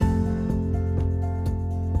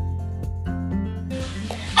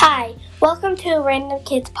Welcome to a Random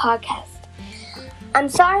Kids podcast. I'm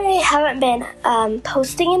sorry I haven't been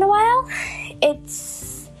posting in a while.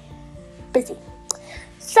 It's busy.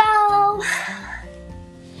 So,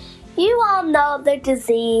 you all know the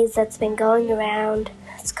disease that's been going around.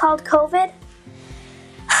 It's called COVID.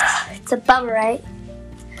 It's a bummer, right?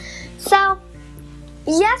 So,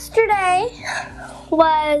 yesterday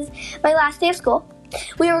was my last day of school.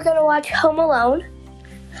 We were going to watch Home Alone.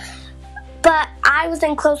 But I was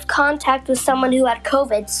in close contact with someone who had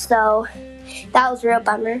COVID, so that was a real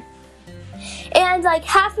bummer. And like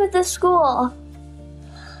half of the school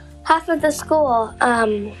had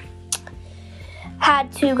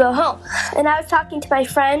to go home. And I was talking to my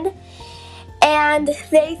friend, and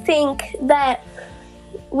they think that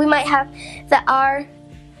we might have that our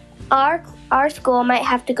school might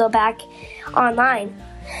have to go back online.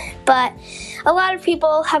 But a lot of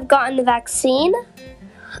people have gotten the vaccine.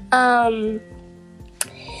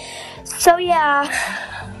 So yeah,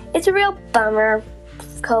 it's a real bummer,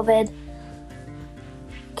 COVID.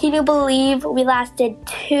 Can you believe we lasted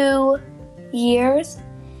 2 years?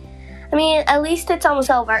 I mean, at least it's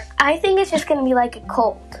almost over. I think it's just gonna be like a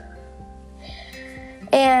cold.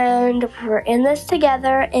 And we're in this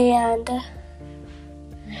together, and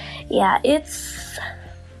yeah, it's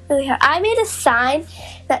really hard. I made a sign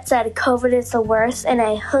that said COVID is the worst, and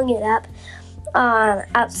I hung it up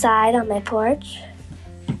outside on my porch.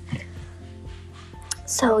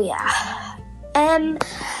 So yeah, and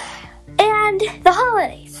the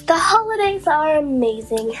holidays. The holidays are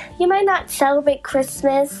amazing. You might not celebrate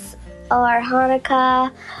Christmas or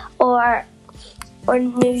Hanukkah or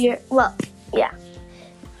New Year. Well, yeah.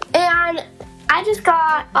 And I just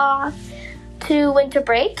got off to winter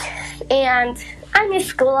break, and I missed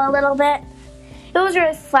school a little bit. It was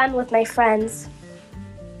really fun with my friends.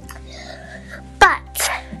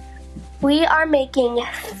 We are making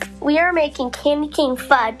candy cane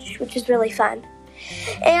fudge, which is really fun.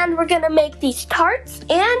 And we're gonna make these tarts,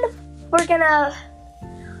 and we're going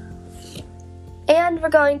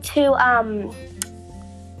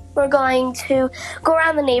to go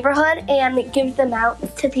around the neighborhood and give them out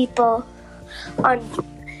to people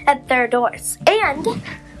at their doors. And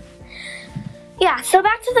yeah, so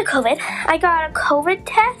back to the COVID. I got a COVID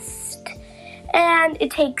test, and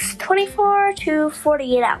it takes 24 to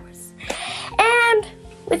 48 hours. And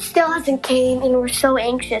it still hasn't came, and we're so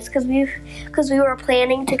anxious because we were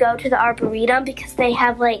planning to go to the Arboretum because they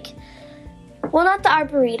have not the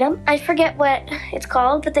Arboretum, I forget what it's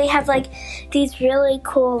called, but they have these really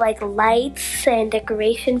cool lights and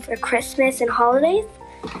decoration for Christmas and holidays.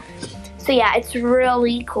 So yeah, it's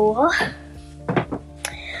really cool.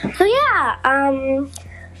 So yeah,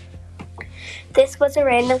 this was a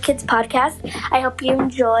Random Kids podcast. I hope you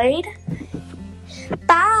enjoyed.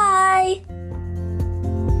 Bye!